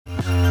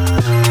Morning,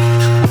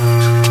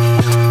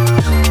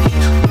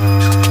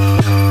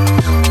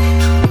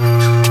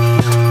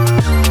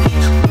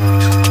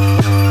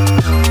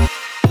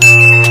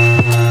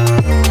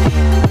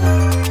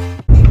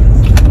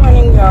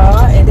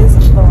 y'all. It is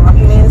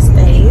Vlogmas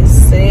day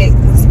 6,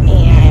 and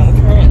I'm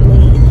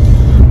currently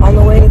on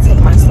the way to take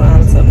my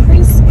son to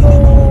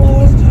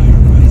preschool.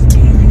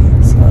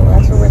 So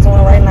that's what we're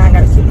doing right now. I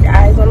gotta keep your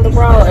eyes on the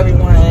road,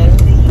 everyone.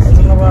 Eyes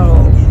on the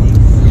road.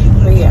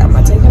 But yeah, I'm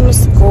gonna take him to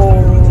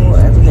school,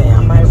 and then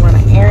I might run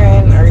an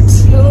errand or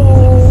two,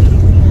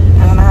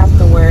 and then I have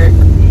to work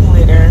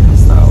later.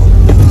 So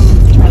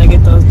trying to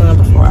get those done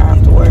before I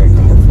have to work,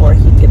 before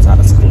he gets out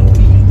of school.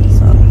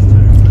 So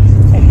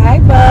say hi,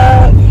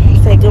 bub.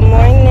 Say good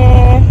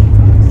morning.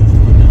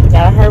 We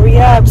gotta hurry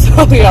up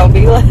so we don't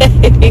be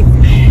late.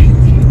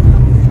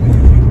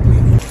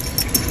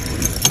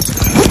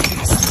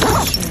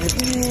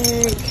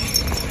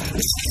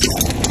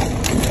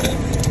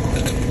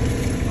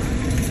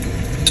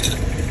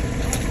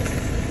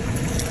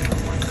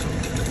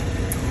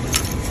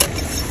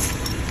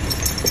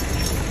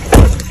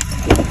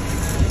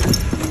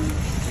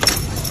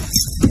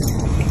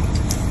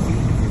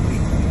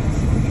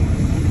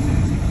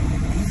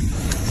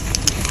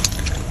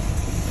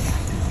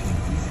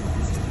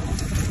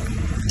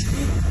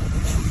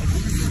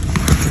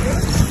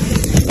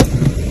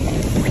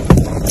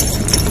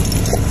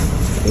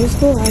 You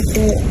still like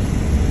it.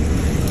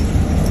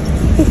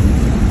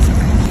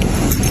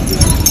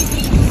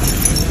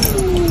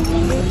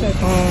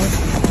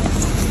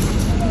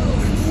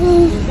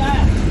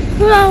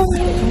 Oh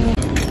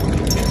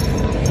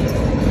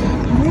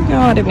my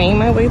god, I made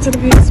my way to the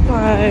beauty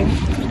spot.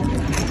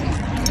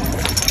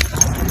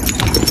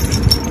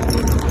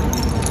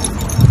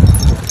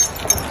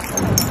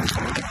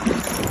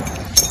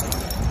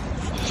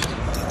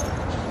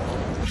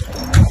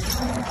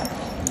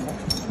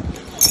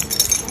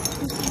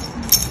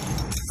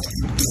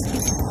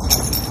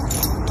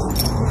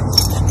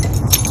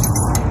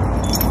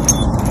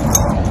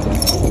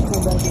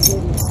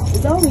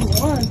 It's only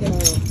one though.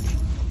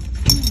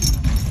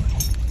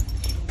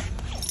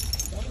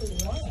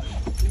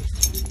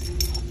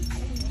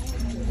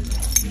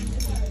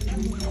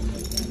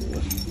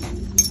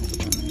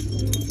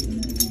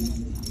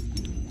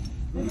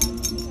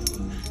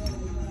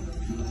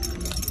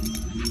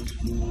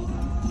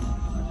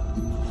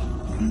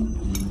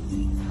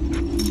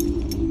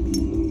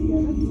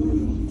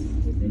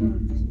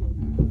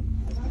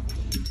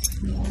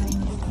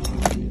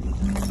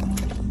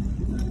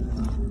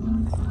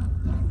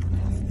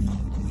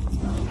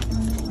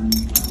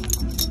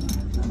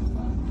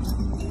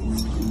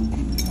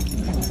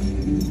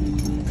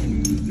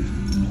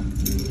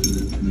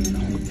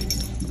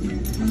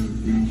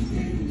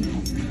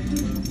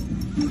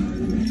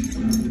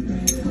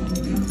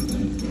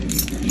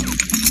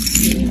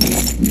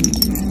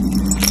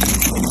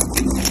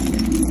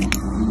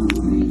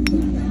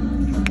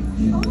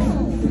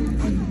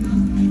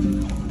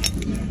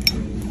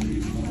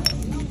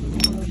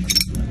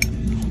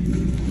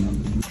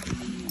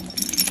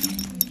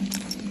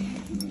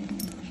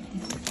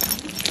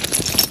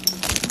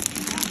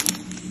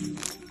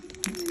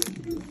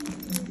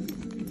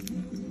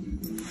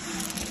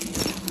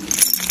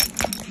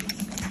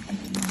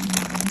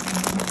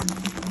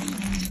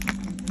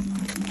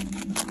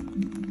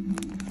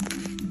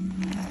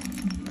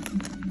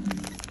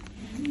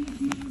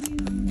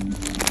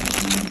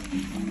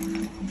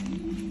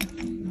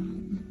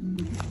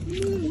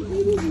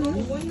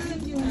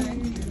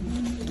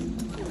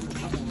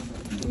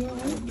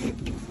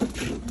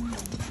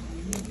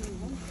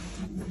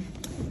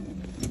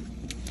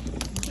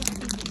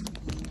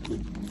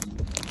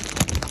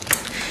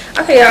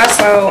 Okay, y'all,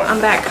 so I'm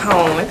back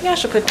home. Maybe I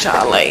should put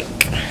y'all like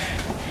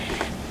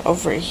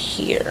over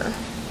here.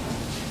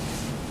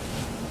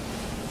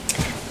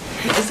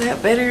 Is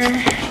that better?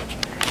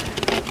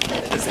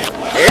 Is that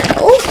better?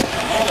 Oh,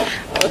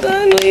 hold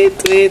on, wait.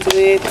 This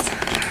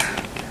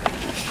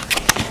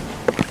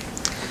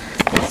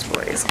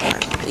boy is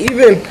not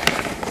even.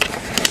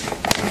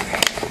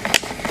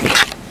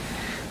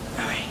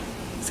 Alright,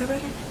 is that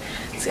better?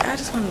 See, I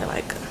just wanted to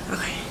like,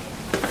 okay.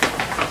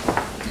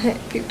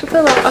 Peep the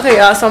pillow. Okay,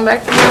 y'all, so I'm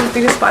back to the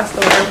beauty spot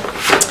store.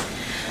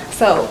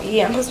 So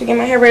yeah, I'm supposed to get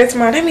my hair ready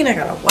tomorrow. That means I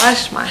gotta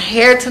wash my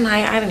hair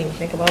tonight. I didn't even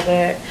think about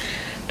that.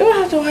 Do I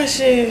have to wash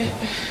it?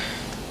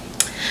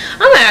 I'm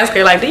gonna ask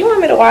her, like, do you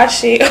want me to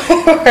wash it?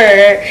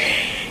 Or,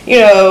 you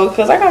know,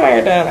 because I got my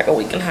hair done like a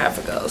week and a half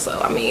ago. So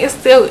I mean,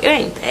 it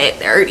ain't that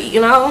dirty,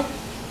 you know.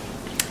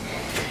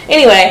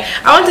 Anyway,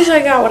 I want to show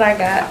you guys what I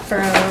got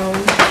from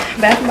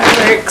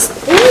Bath&BODYWORKS.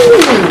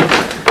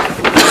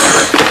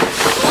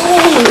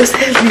 Ooh, it's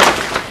heavy.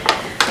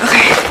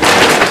 Okay.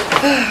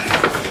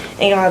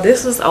 And y'all,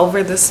 this was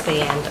over the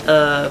span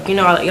of, you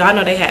know, y'all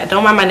know they had,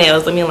 don't mind my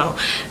nails, leave me alone.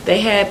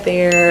 They had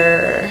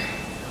their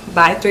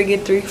buy 3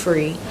 get 3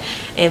 free,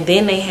 and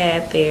then they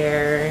had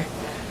their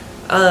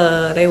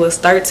they was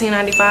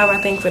 $13.95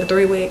 I think for the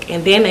 3-week,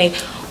 and then they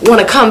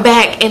want to come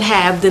back and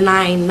have the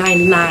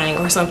 $9.99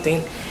 or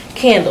something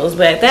candles.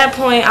 But at that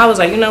point, I was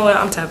like, you know what?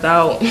 I'm tapped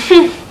out.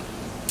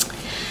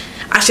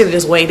 I should have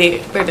just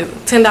waited for the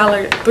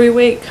 $10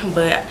 3-wick,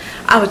 but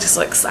I was just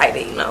so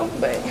excited, you know.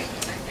 But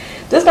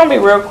this is gonna be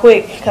real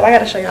quick because I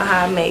gotta show y'all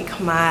how I make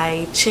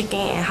my chicken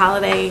and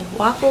holiday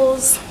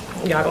waffles.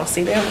 Y'all gonna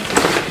see them.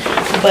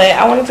 But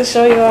I wanted to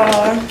show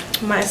y'all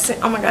my,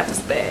 oh my god,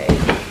 this bag.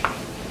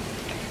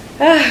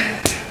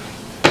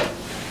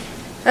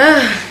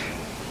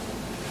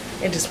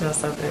 It just smells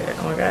so good.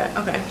 Oh my god.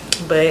 Okay,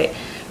 but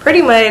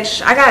pretty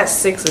much I got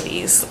 6 of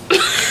these.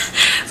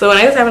 So when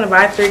I was having to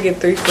buy 3 get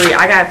 3 free,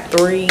 I got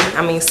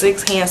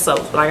 6 hand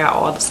soaps, but I got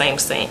all the same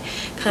scent.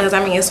 Cause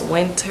I mean it's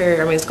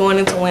winter. I mean it's going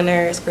into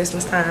winter. It's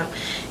Christmas time,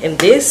 and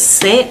this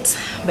scent,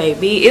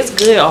 baby, it's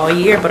good all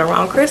year. But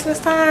around Christmas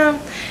time,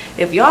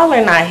 if y'all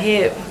are not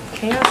hip,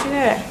 can y'all see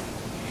that?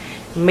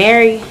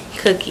 Merry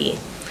Cookie.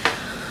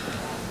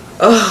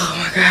 Oh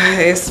my god,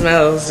 it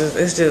smells just,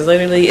 it's just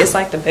literally, it's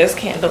like the best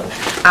candle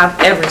I've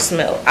ever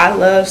smelled. I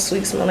love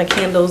sweet smelling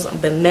candles,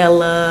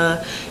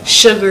 vanilla,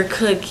 sugar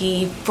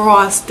cookie,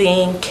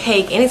 frosting,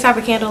 cake, any type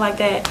of candle like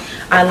that.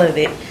 I love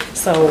it.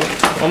 So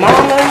my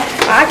mama,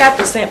 I got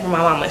the scent from my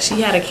mama. She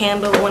had a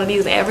candle, one of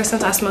these, and ever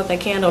since I smelled that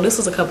candle, this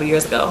was a couple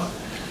years ago,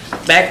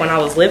 back when I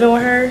was living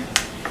with her,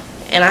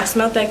 and I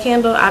smelled that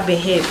candle, I've been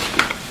hit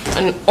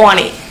on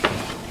it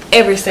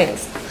ever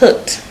since.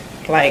 Hooked.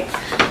 Like,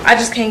 I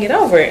just can't get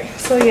over it.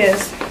 So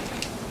yes,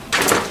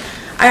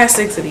 I got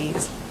 6 of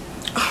these.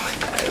 Oh my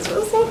god, it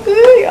smells so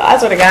good. I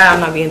swear to god, I'm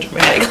not being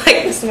dramatic.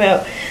 Like, it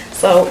smells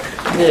so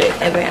good.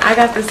 And then I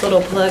got this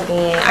little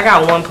plug-in. I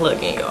got one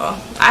plug-in, y'all.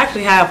 I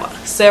actually have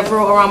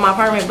several around my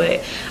apartment,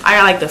 but I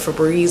got like the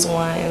Febreze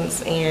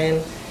ones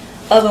and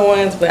other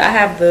ones. But I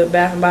have the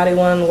Bath and Body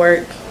one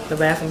work. The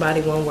Bath and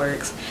Body one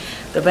works.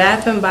 The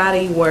Bath and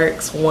Body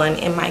Works one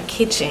in my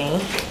kitchen.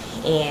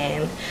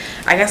 And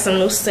I got some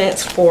new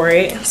scents for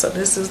it. So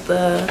this is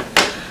the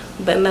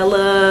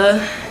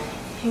vanilla,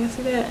 you can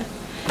see that?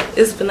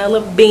 It's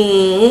vanilla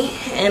bean,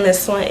 and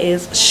this one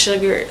is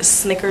sugar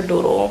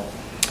snickerdoodle.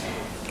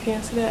 Can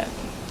you see that?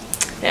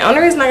 The only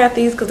reason I got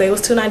these because they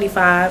was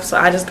 $2.95, so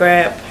I just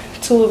grabbed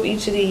 2 of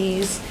each of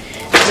these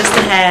just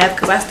to have,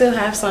 because I still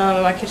have some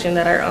in my kitchen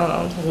that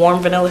are warm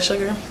vanilla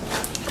sugar.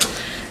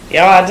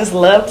 Y'all, I just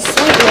love the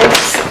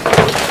sweetness.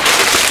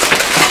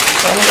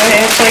 So I'm gonna go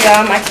ahead and show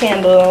y'all my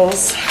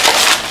candles.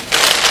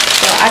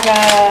 So I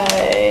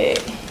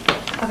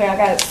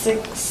got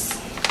 6.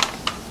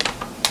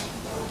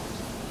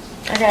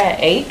 I got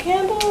 8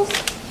 candles.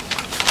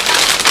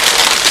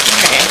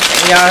 Okay,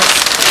 y'all,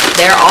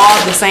 they're all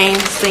the same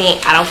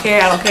scent. I don't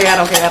care. I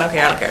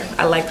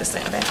like the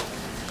scent, okay?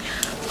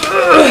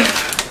 Ugh.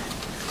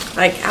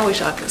 Like, I wish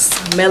y'all could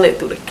smell it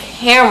through the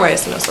camera. It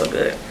smells so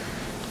good.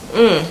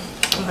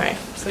 Okay,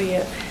 so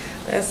yeah,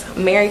 that's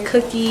Merry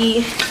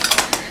Cookie.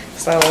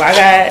 So I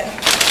got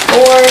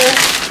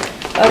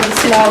 4 of the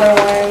smaller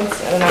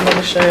ones, and I'm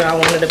gonna show y'all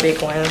one of the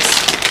big ones.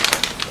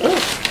 Ooh,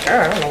 God,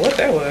 I don't know what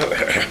that was.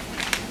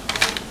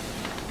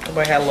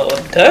 Everybody had a little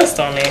dust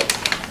on it.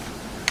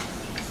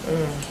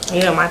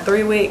 You know, my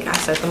 3-wick, I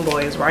set them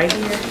boys right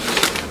here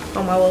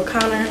on my little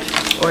counter,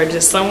 or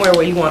just somewhere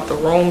where you want the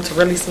room to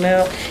really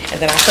smell. And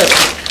then I put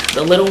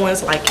the little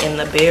ones like in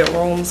the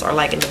bedrooms or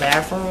like in the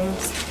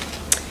bathrooms.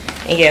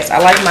 And yes, I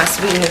like my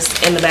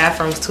sweetness in the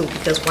bathrooms too,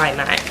 because why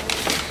not?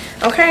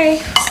 Okay,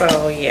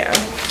 so yeah,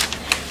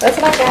 that's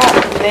what I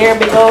got there,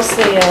 big old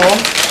sale.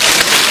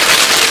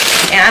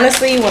 And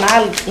honestly, when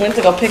I went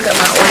to go pick up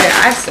my order,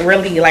 I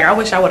really, like, I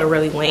wish I would have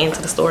really went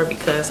into the store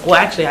because, well,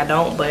 actually I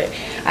don't, but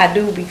I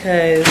do,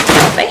 because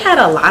they had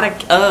a lot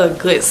of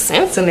good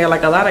scents in there,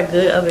 like a lot of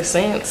good other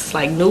scents,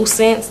 like new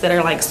scents that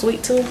are like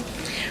sweet too.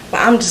 But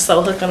I'm just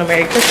so hooked on the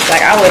Merry Christmas,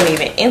 like I wasn't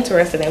even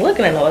interested in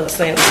looking at no other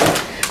scents.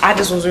 I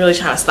just was really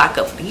trying to stock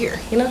up for the year,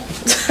 you know?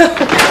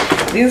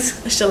 These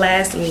should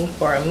last me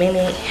for a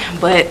minute,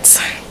 but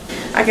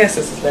I guess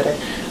this is better.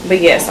 But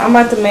yes, I'm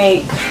about to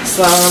make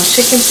some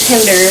chicken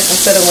tenders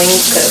instead of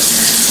wings, because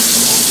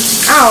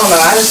I don't know,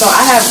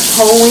 I have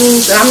whole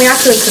wings, and I mean I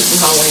could cook some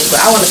whole wings,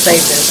 but I want to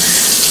save them.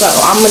 So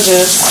I'm gonna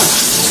just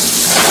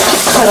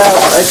cut up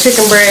a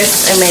chicken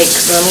breast and make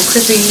some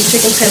crispy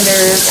chicken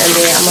tenders, and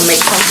then I'm gonna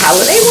make some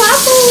holiday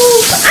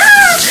waffles.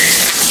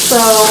 So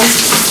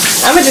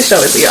I'm gonna just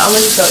show it to y'all.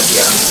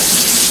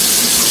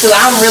 Cause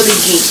I'm really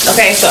geeked.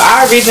 Okay, so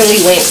I originally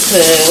went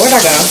to, where'd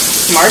I go?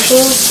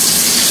 Marshall's.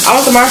 I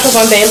went to Marshall's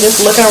one day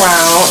just looking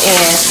around,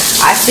 and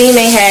I seen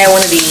they had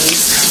one of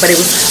these, but it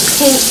was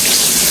pink,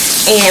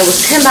 and it was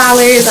 $10,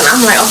 and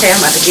I'm like, okay,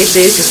 I'm about to get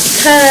this just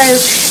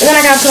because. And then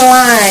I got to the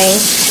line,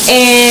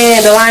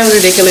 and the line was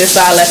ridiculous,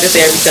 so I left it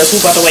there because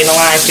who's about to wait in the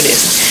line for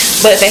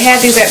this? But they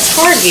had these at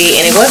Target,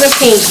 and it wasn't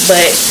pink,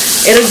 but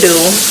it'll do.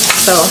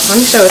 So let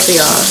me show it to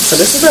y'all. So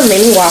this is a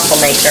mini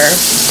waffle maker,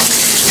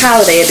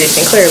 holiday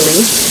edition,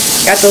 clearly.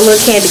 Got the little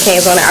candy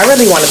canes on it. I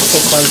really wanted the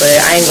pink one, but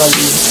I ain't gonna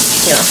be,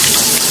 you know.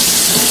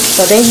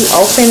 So then you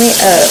open it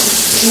up.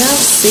 Can y'all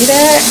see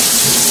that?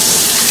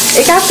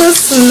 It got the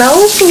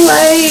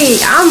snowflake.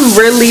 I'm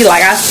really,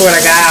 like, I swear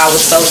to God, I was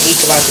so geek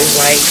about this.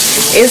 Like,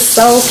 it's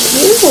so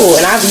cute.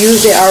 And I've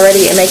used it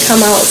already, and they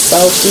come out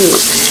so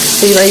cute.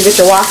 So, you know, you get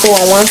your waffle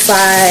on one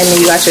side, and then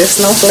you got your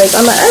snowflake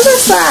on the other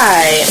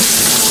side.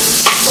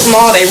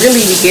 Small, they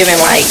really be giving,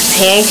 like,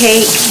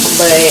 pancake,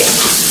 but,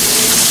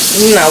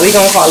 you know, we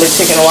gonna call it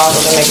chicken and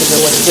waffles and make it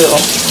do what it do.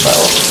 So,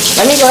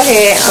 let me go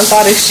ahead and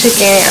unthaw this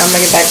chicken. I'm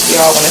gonna get back to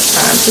y'all when it's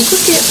time to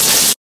cook it.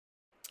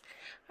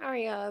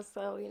 Alright y'all,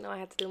 so you know I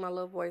had to do my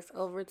little voice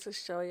over to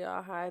show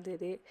y'all how I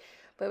did it.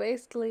 But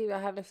basically, if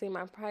y'all haven't seen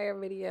my prior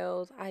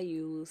videos, I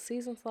use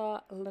seasoned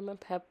salt, lemon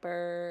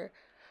pepper,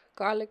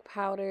 garlic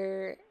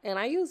powder, and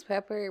I use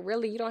pepper.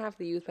 Really, you don't have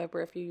to use pepper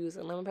if you're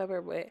using lemon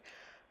pepper, but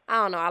I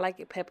don't know, I like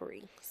it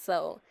peppery.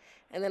 So,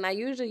 and then I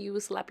usually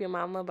use Slap Your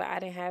Mama, but I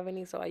didn't have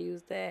any, so I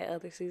used that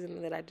other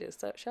seasoning that I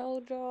just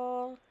showed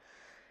y'all.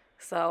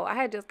 So I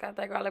had just got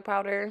that garlic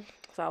powder,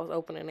 so I was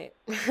opening it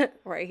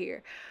right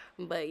here.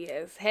 But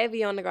yes,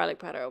 heavy on the garlic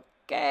powder,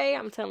 okay?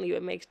 I'm telling you,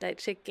 it makes that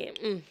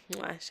chicken,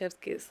 chef's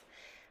kiss.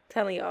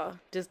 Telling y'all,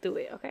 just do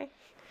it, okay?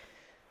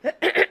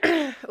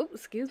 Oops,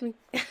 excuse me.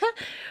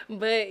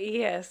 But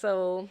yeah,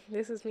 so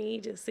this is me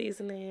just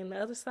seasoning the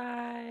other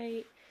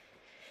side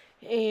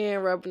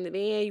and rubbing it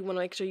in. You want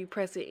to make sure you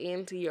press it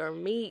into your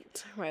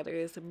meat, whether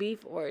it's a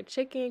beef or a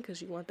chicken,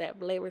 because you want that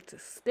flavor to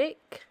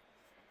stick.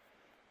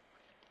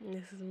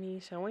 This is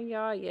me showing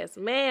y'all. Yes,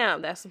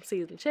 ma'am. That's some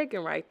seasoned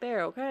chicken right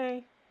there,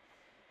 okay?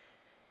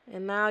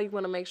 And now you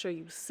want to make sure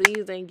you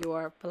season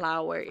your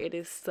flour. It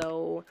is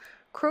so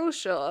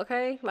crucial,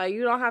 okay? Like,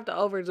 you don't have to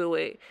overdo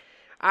it.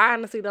 I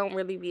honestly don't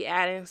really be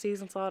adding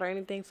seasoned salt or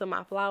anything to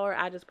my flour.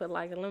 I just put,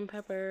 like, the lemon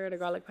pepper, the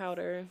garlic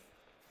powder,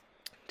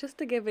 just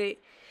to give it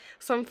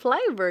some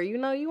flavor. You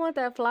know, you want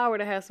that flour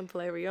to have some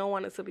flavor. You don't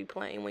want it to be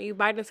plain. When you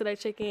bite into that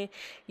chicken,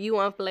 you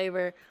want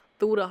flavor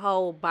through the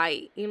whole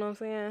bite. You know what I'm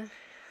saying?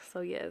 So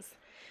yes,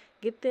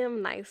 get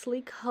them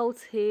nicely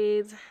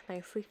coated,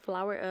 nicely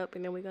floured up,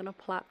 and then we're gonna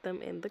plop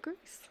them in the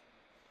grease.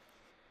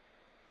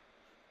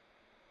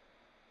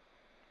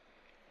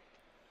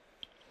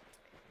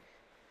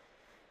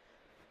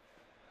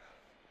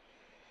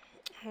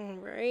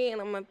 Alright, and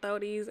I'm gonna throw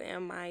these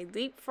in my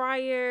deep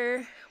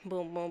fryer.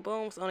 Boom, boom,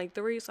 boom. It's only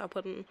 3, so I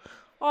put them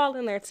all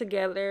in there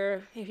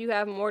together. If you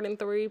have more than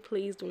 3,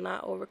 please do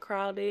not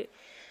overcrowd it,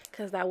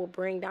 because that will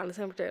bring down the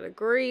temperature of the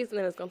grease, and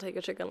then it's going to take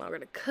your chicken longer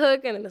to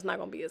cook, and then it's not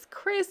going to be as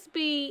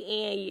crispy,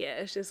 and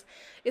yeah,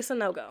 it's a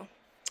no-go.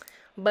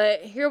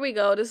 But here we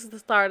go. This is the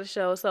start of the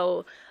show.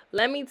 So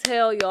let me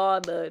tell y'all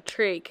the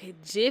trick.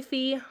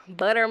 Jiffy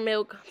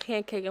buttermilk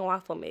pancake and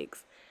waffle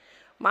mix.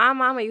 My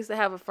mama used to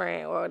have a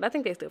friend, or I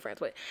think they're still friends,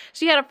 but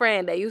she had a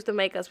friend that used to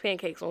make us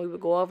pancakes when we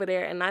would go over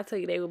there, and I tell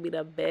you, they would be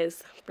the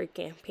best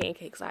freaking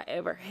pancakes I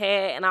ever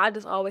had, and I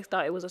just always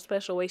thought it was a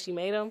special way she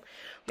made them.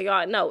 But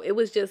y'all, no, it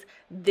was just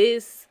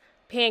this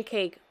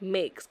pancake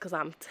mix, because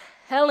I'm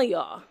telling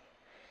y'all,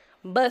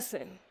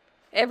 bussin'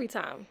 every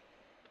time,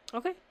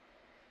 okay?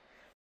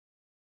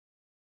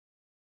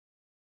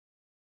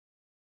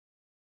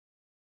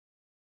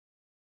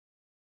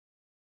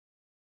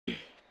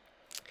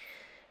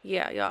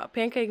 Yeah, y'all,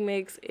 pancake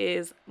mix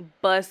is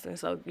busting.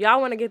 So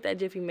y'all want to get that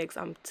Jiffy mix,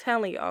 I'm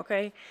telling y'all,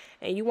 okay?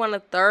 And you want to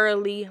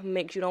thoroughly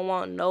mix. You don't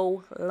want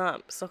no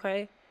lumps,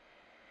 okay?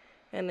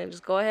 And then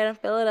just go ahead and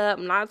fill it up.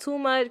 Not too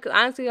much, because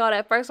honestly, y'all,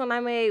 that first one I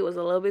made was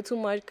a little bit too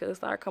much, because it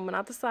started coming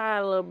out the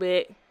side a little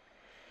bit.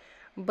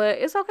 But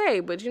it's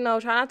okay. But, you know,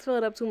 try not to fill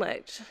it up too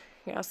much.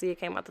 Y'all see it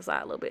came out the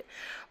side a little bit.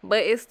 But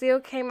it still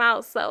came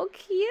out so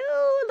cute.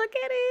 Look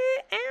at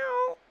it.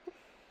 Ow.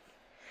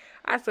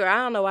 I swear, I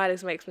don't know why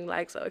this makes me,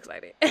 like, so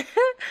excited.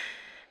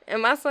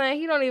 And my son,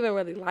 he don't even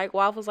really like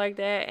waffles like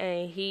that.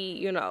 And he,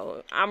 you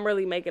know, I'm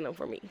really making them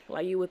for me.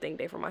 Like, you would think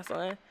they for my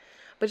son.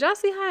 But y'all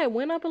see how it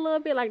went up a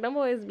little bit? Like, them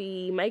boys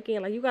be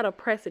making, like, you got to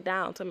press it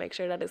down to make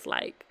sure that it's,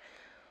 like,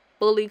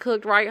 fully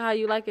cooked right how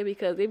you like it.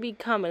 Because it be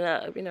coming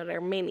up. You know,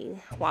 they're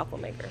mini waffle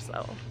makers,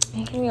 so.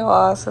 Okay,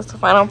 y'all, so it's the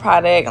final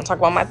product. I'm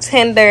talking about my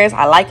tenders.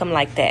 I like them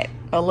like that.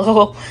 A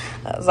little,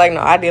 I was like,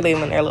 no, I did leave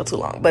them in there a little too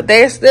long, but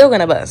they're still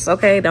gonna bust,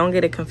 okay? Don't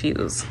get it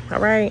confused, all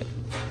right?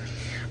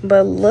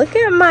 But look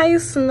at my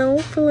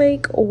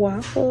snowflake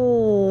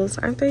waffles.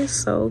 Aren't they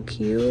so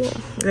cute?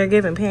 They're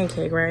giving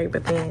pancake, right?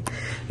 But then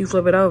you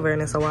flip it over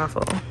and it's a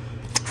waffle.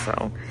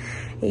 So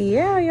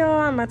yeah,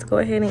 y'all, I'm about to go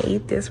ahead and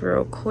eat this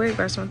real quick.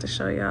 I just want to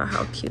show y'all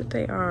how cute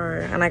they are.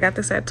 And I got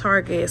this at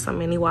Target. It's a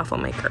mini waffle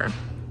maker.